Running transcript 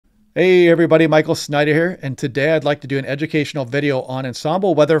Hey everybody, Michael Snyder here, and today I'd like to do an educational video on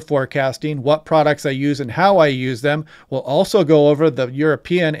Ensemble weather forecasting, what products I use and how I use them. We'll also go over the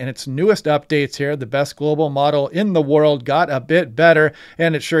European and its newest updates here. The best global model in the world got a bit better,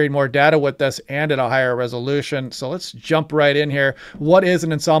 and it's sharing more data with us and at a higher resolution. So let's jump right in here. What is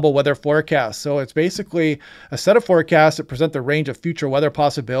an Ensemble weather forecast? So it's basically a set of forecasts that present the range of future weather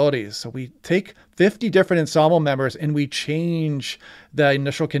possibilities. So we take 50 different Ensemble members and we change the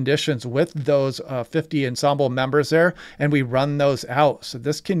initial conditions with those 50 Ensemble members there, and we run those out. So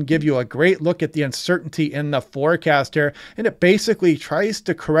this can give you a great look at the uncertainty in the forecast here, and it basically tries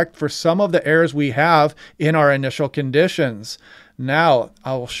to correct for some of the errors we have in our initial conditions. Now,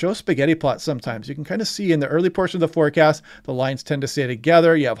 I'll show spaghetti plots sometimes. You can kind of see in the early portion of the forecast, the lines tend to stay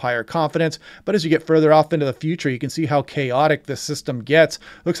together. You have higher confidence. But as you get further off into the future, you can see how chaotic this system gets.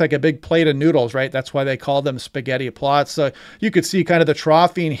 Looks like a big plate of noodles, right? That's why they call them spaghetti plots. So you could see kind of the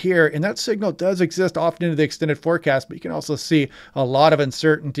troughing here. And that signal does exist often into the extended forecast, but you can also see a lot of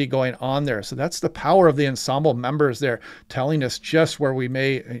uncertainty going on there. So that's the power of the Ensemble members there, telling us just where we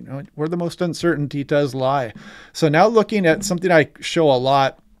may, where the most uncertainty does lie. So now looking at something I show a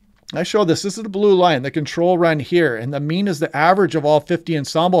lot. I show this. This is the blue line, the control run here. And the mean is the average of all 50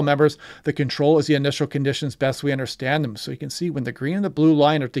 Ensemble members. The control is the initial conditions best we understand them. So you can see when the green and the blue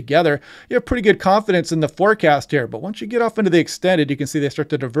line are together, you have pretty good confidence in the forecast here. But once you get off into the extended, you can see they start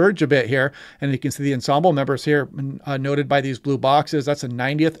to diverge a bit here. And you can see the Ensemble members here noted by these blue boxes. That's the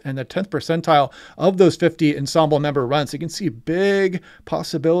 90th and the 10th percentile of those 50 Ensemble member runs. So you can see big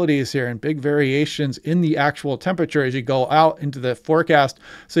possibilities here and big variations in the actual temperature as you go out into the forecast.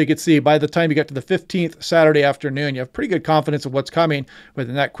 So you can see by the time you get to the 15th Saturday afternoon, you have pretty good confidence of what's coming, but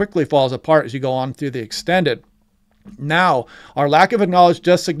then that quickly falls apart as you go on through the extended. Now, our lack of knowledge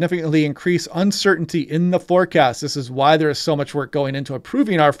does significantly increase uncertainty in the forecast. This is why there is so much work going into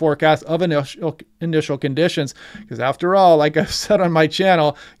improving our forecast of initial conditions. Because after all, like I've said on my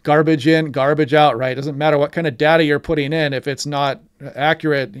channel, garbage in, garbage out, right? It doesn't matter what kind of data you're putting in. If it's not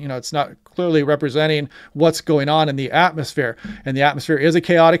accurate, it's not clearly representing what's going on in the atmosphere. And the atmosphere is a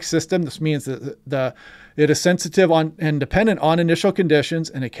chaotic system. This means that it is sensitive on and dependent on initial conditions.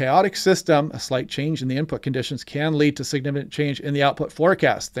 In a chaotic system, a slight change in the input conditions can lead to significant change in the output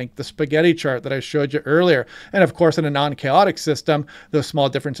forecast. Think the spaghetti chart that I showed you earlier. And of course, in a non-chaotic system, those small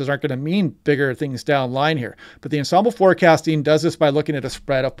differences aren't going to mean bigger things down line here. But the Ensemble forecasting does this by looking at a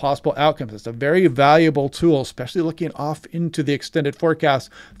spread of possible outcomes. It's a very valuable tool, especially looking off into the extended forecast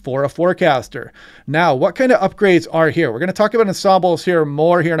for a forecaster. Now, what kind of upgrades are here? We're going to talk about ensembles here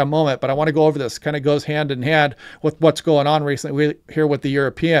more here in a moment, but I want to go over this. Kind of goes hand in hand with what's going on recently here with the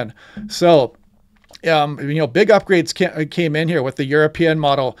European. So, big upgrades came in here with the European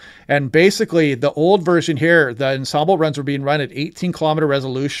model. And basically the old version here, the Ensemble runs were being run at 18-kilometer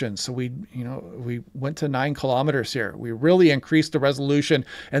resolution. So we went to 9 kilometers here. We really increased the resolution.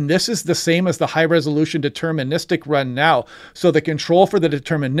 And this is the same as the high resolution deterministic run now. So the control for the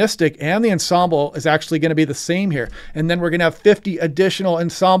deterministic and the Ensemble is actually going to be the same here. And then we're going to have 50 additional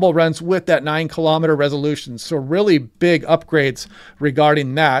Ensemble runs with that 9-kilometer resolution. So really big upgrades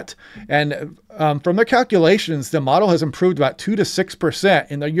regarding that. And from the calculations, the model has improved about 2 to 6%,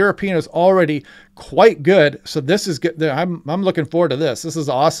 and the European is already quite good. So this is good. I'm looking forward to this. This is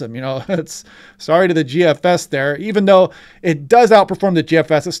awesome. It's sorry to the GFS there, even though it does outperform the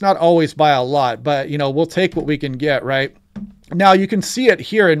GFS. It's not always by a lot, but we'll take what we can get, right? Now you can see it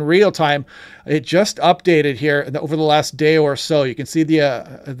here in real time. It just updated here over the last day or so. You can see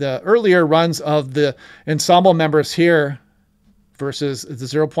the earlier runs of the Ensemble members here versus the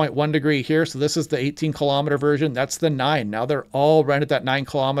 0.1 degree here. So this is the 18-kilometer version. That's the 9. Now they're all run at that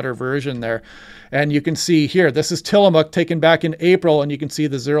 9-kilometer version there. And you can see here, this is Tillamook taken back in April, and you can see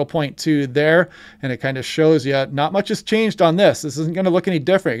the 0.2 there. And it kind of shows you not much has changed on this. This isn't going to look any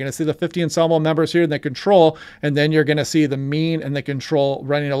different. You're going to see the 50 Ensemble members here in the control, and then you're going to see the mean and the control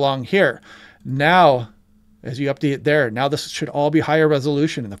running along here. Now, as you update it there, now this should all be higher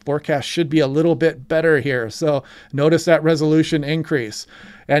resolution, and the forecast should be a little bit better here. So notice that resolution increase.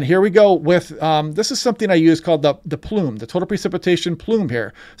 And here we go with, this is something I use called the plume, the total precipitation plume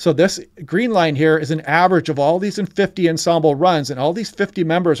here. So this green line here is an average of all these 50 Ensemble runs, and all these 50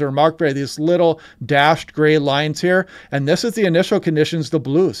 members are marked by these little dashed gray lines here. And this is the initial conditions, the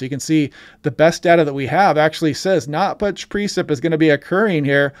blue. So you can see the best data that we have actually says not much precip is going to be occurring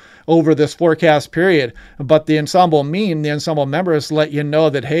here over this forecast period. But the Ensemble mean, the Ensemble members let you know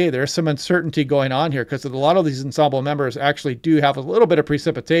that, hey, there's some uncertainty going on here, because a lot of these Ensemble members actually do have a little bit of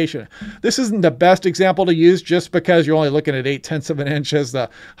precipitation. This isn't the best example to use just because you're only looking at 0.8 of an inch as the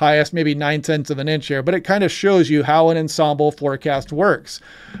highest, maybe 0.9 of an inch here, but it kind of shows you how an Ensemble forecast works.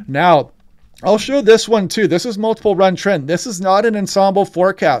 Now, I'll show this one too. This is multiple run trend. This is not an Ensemble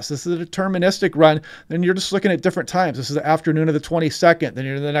forecast. This is a deterministic run. Then you're just looking at different times. This is the afternoon of the 22nd. Then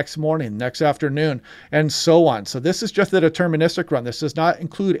you're the next morning, next afternoon, and so on. So this is just a deterministic run. This does not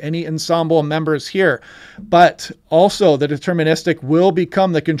include any Ensemble members here. But also the deterministic will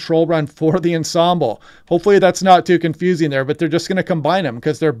become the control run for the Ensemble. Hopefully that's not too confusing there, but they're just going to combine them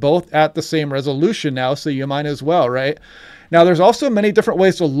because they're both at the same resolution now. So you might as well, right? Now, there's also many different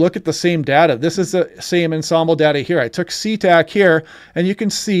ways to look at the same data. This is the same Ensemble data here. I took CTAC here, and you can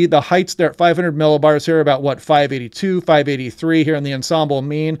see the heights there at 500 millibars here, about what, 582, 583 here in the Ensemble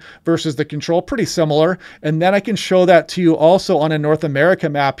mean versus the control, pretty similar. And then I can show that to you also on a North America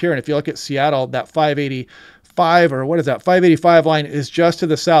map here. And if you look at Seattle, that 585, or what is that, 585 line is just to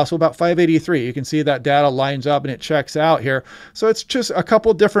the south, so about 583. You can see that data lines up and it checks out here. So it's just a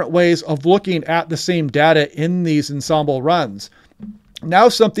couple different ways of looking at the same data in these Ensemble runs. Now,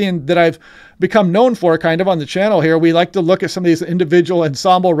 something that I've become known for kind of on the channel here, we like to look at some of these individual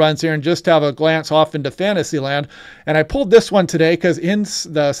Ensemble runs here and just have a glance off into Fantasyland. And I pulled this one today because in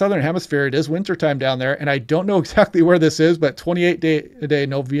the Southern Hemisphere, it is wintertime down there. And I don't know exactly where this is, but 28 de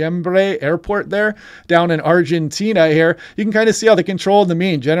Noviembre airport there down in Argentina here. You can kind of see how the control and the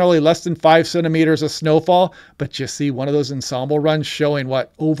mean, generally less than 5 centimeters of snowfall. But you see one of those Ensemble runs showing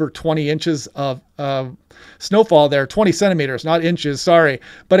what, over 20 inches of snowfall there, 20 centimeters, not inches, sorry.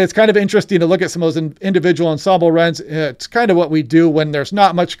 But it's kind of interesting to look at some of those individual Ensemble runs. It's kind of what we do when there's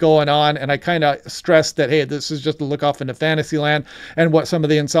not much going on. And I kind of stress that, hey, this is just a look off into Fantasyland and what some of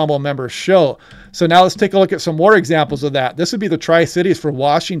the Ensemble members show. So now let's take a look at some more examples of that. This would be the Tri-Cities for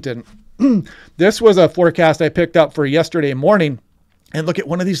Washington. This was a forecast I picked up for yesterday morning. And look at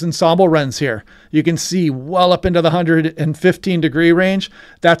one of these Ensemble runs here. You can see well up into the 115 degree range.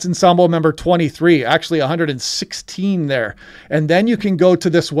 That's Ensemble number 23, actually 116 there. And then you can go to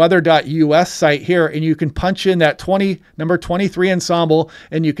this weather.us site here and you can punch in that number 23 Ensemble,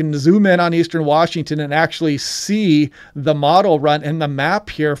 and you can zoom in on Eastern Washington and actually see the model run and the map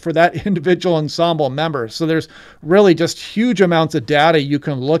here for that individual Ensemble member. So there's really just huge amounts of data you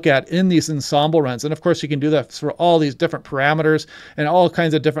can look at in these Ensemble runs. And of course, you can do that for all these different parameters and all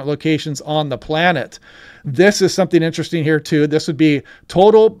kinds of different locations on the planet. This is something interesting here too. This would be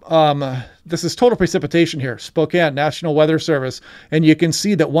total, this is total precipitation here, Spokane National Weather Service. And you can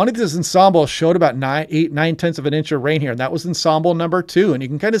see that one of these Ensembles showed about 9/10 of an inch of rain here. And that was Ensemble number 2. And you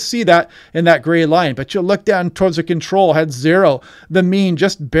can kind of see that in that gray line, but you look down towards the control, had 0, the mean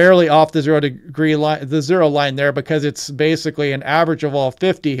just barely off the 0 degree line, the 0 line there, because it's basically an average of all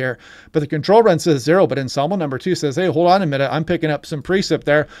 50 here. But the control run says 0, but Ensemble number 2 says, hey, hold on a minute, I'm picking up some precip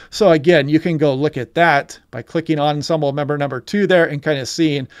there. So again, you can go look at that by clicking on Ensemble member number 2 there and kind of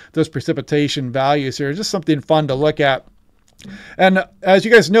seeing those precipitation values here. Just something fun to look at. And as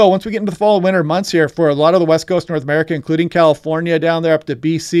you guys know, once we get into the fall and winter months here for a lot of the West Coast North America, including California down there up to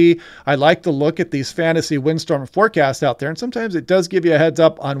BC, I like to look at these fantasy windstorm forecasts out there. And sometimes it does give you a heads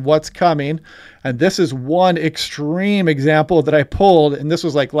up on what's coming. And this is one extreme example that I pulled. And this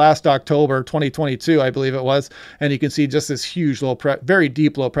was like last October, 2022, I believe it was. And you can see just this huge, very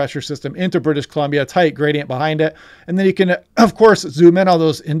deep low pressure system into British Columbia, tight gradient behind it. And then you can, of course, zoom in on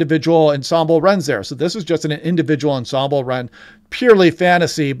those individual Ensemble runs there. So this is just an individual Ensemble run, purely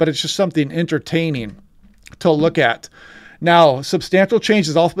fantasy, but it's just something entertaining to look at. Now, substantial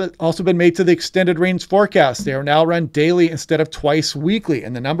changes also been made to the extended range forecast. They are now run daily instead of twice weekly,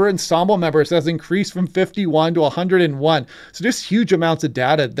 and the number of Ensemble members has increased from 51 to 101. So just huge amounts of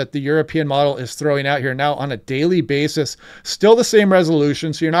data that the European model is throwing out here now on a daily basis. Still the same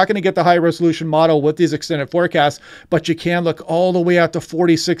resolution, so you're not going to get the high resolution model with these extended forecasts, but you can look all the way out to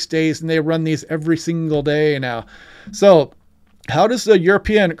 46 days, and they run these every single day now. So how does the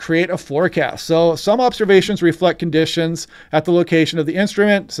European create a forecast? So some observations reflect conditions at the location of the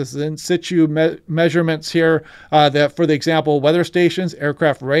instrument. This is in situ measurements here that, for the example, weather stations,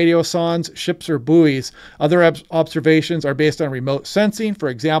 aircraft radio sondes, ships or buoys. Other observations are based on remote sensing, for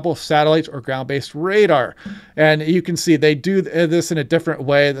example, satellites or ground-based radar. And you can see they do this in a different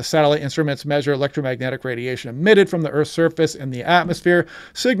way. The satellite instruments measure electromagnetic radiation emitted from the Earth's surface and the atmosphere.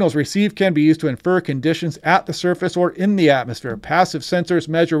 Signals received can be used to infer conditions at the surface or in the atmosphere. Passive sensors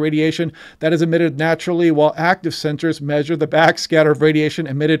measure radiation that is emitted naturally, while active sensors measure the backscatter of radiation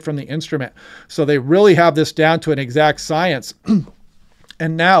emitted from the instrument. So they really have this down to an exact science.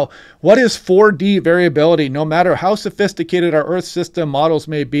 And now, what is 4D variability? No matter how sophisticated our Earth system models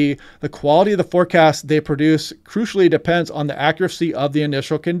may be, the quality of the forecast they produce crucially depends on the accuracy of the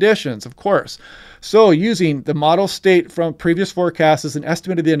initial conditions, of course. So using the model state from previous forecasts as an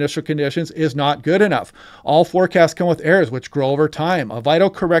estimate of the initial conditions is not good enough. All forecasts come with errors which grow over time. A vital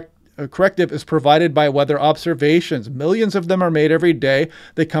corrective is provided by weather observations. Millions of them are made every day.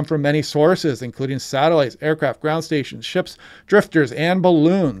 They come from many sources, including satellites, aircraft, ground stations, ships, drifters, and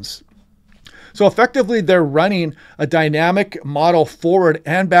balloons. So effectively, they're running a dynamic model forward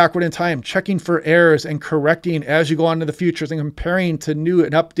and backward in time, checking for errors and correcting as you go on to the futures and comparing to new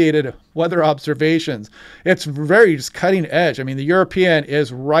and updated weather observations. It's very just cutting edge. I mean, the European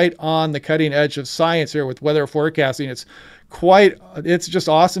is right on the cutting edge of science here with weather forecasting. It's just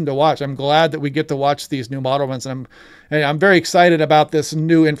awesome to watch. I'm glad that we get to watch these new model runs. And I'm very excited about this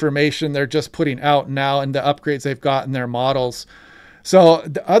new information they're just putting out now and the upgrades they've got in their models. So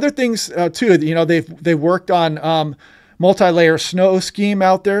the other things too, they've worked on multi-layer snow scheme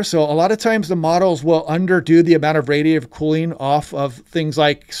out there. So a lot of times the models will underdo the amount of radiative cooling off of things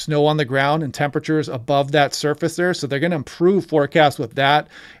like snow on the ground and temperatures above that surface there. So they're going to improve forecasts with that.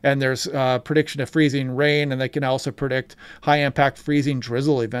 And there's prediction of freezing rain, and they can also predict high impact freezing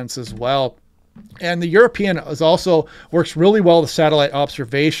drizzle events as well. And the European also works really well with satellite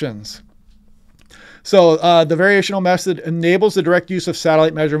observations. So the variational method enables the direct use of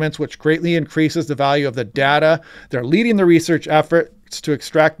satellite measurements, which greatly increases the value of the data. They're leading the research efforts to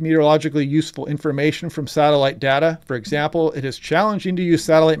extract meteorologically useful information from satellite data. For example, it is challenging to use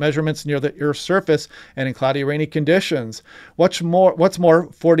satellite measurements near the Earth's surface and in cloudy, rainy conditions. What's more,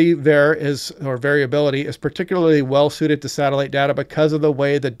 4D variability is particularly well suited to satellite data because of the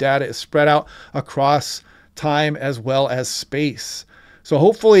way the data is spread out across time as well as space. So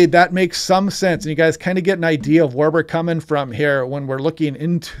hopefully that makes some sense, and you guys kind of get an idea of where we're coming from here when we're looking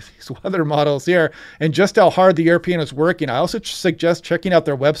into these weather models here and just how hard the European is working. I also suggest checking out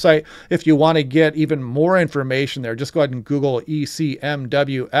their website if you want to get even more information there. Just go ahead and Google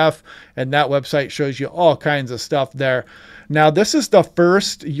ECMWF, and that website shows you all kinds of stuff there. Now, this is the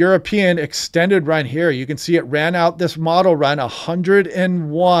first European extended run here. You can see it ran out this model run,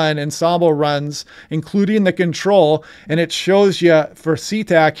 101 Ensemble runs, including the control. And it shows you for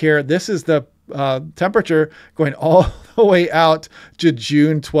CTAC here, this is the temperature going all the way out to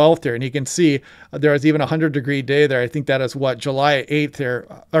June 12th here. And you can see there is even a 100-degree day there. I think that is what, July 8th here,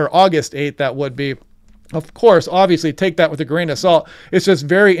 or August 8th, that would be. Of course, obviously, take that with a grain of salt. It's just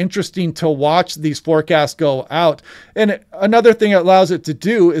very interesting to watch these forecasts go out. And another thing it allows it to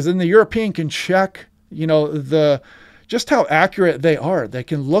do is then the European can check, just how accurate they are. They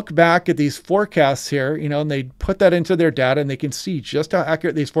can look back at these forecasts here, and they put that into their data, and they can see just how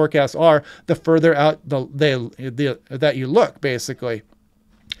accurate these forecasts are the further out that you look, basically.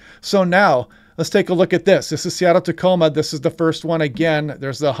 So now, let's take a look at this. This is Seattle-Tacoma. This is the first one again.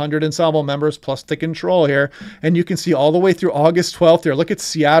 There's the 100 Ensemble members plus the control here. And you can see all the way through August 12th here. Look at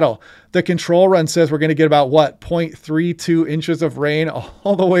Seattle. The control run says we're going to get about, 0.32 inches of rain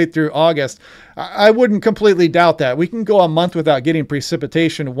all the way through August. I wouldn't completely doubt that. We can go a month without getting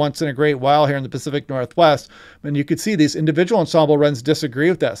precipitation once in a great while here in the Pacific Northwest. And you can see these individual Ensemble runs disagree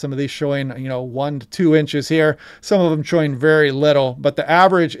with that. Some of these showing, 1 to 2 inches here. Some of them showing very little. But the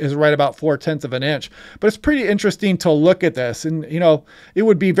average is right about 0.4 of an inch. But it's pretty interesting to look at this. And, it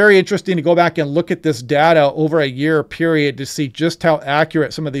would be very interesting to go back and look at this data over a year period to see just how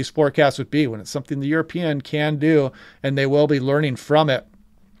accurate some of these forecasts would be when it's something the European can do, and they will be learning from it.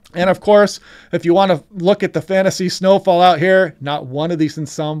 And of course, if you want to look at the fantasy snowfall out here, not one of these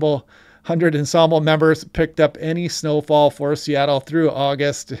 100 Ensemble members picked up any snowfall for Seattle through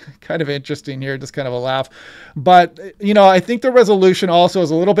August. Kind of interesting here, just kind of a laugh. But, I think the resolution also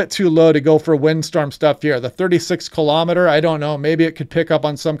is a little bit too low to go for windstorm stuff here. The 36 kilometer, I don't know, maybe it could pick up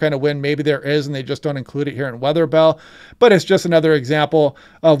on some kind of wind. Maybe there is, and they just don't include it here in Weather Bell. But it's just another example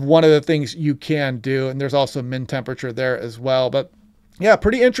of one of the things you can do. And there's also min temperature there as well. But yeah,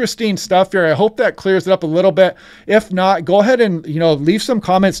 pretty interesting stuff here. I hope that clears it up a little bit. If not, go ahead and, leave some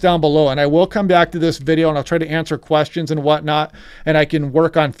comments down below, and I will come back to this video and I'll try to answer questions and whatnot. And I can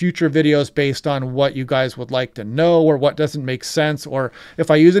work on future videos based on what you guys would like to know or what doesn't make sense. Or if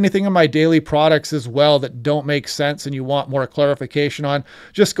I use anything in my daily products as well that don't make sense and you want more clarification on,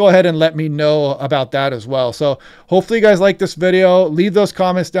 just go ahead and let me know about that as well. So hopefully you guys like this video. Leave those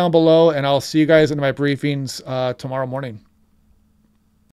comments down below, and I'll see you guys in my briefings tomorrow morning.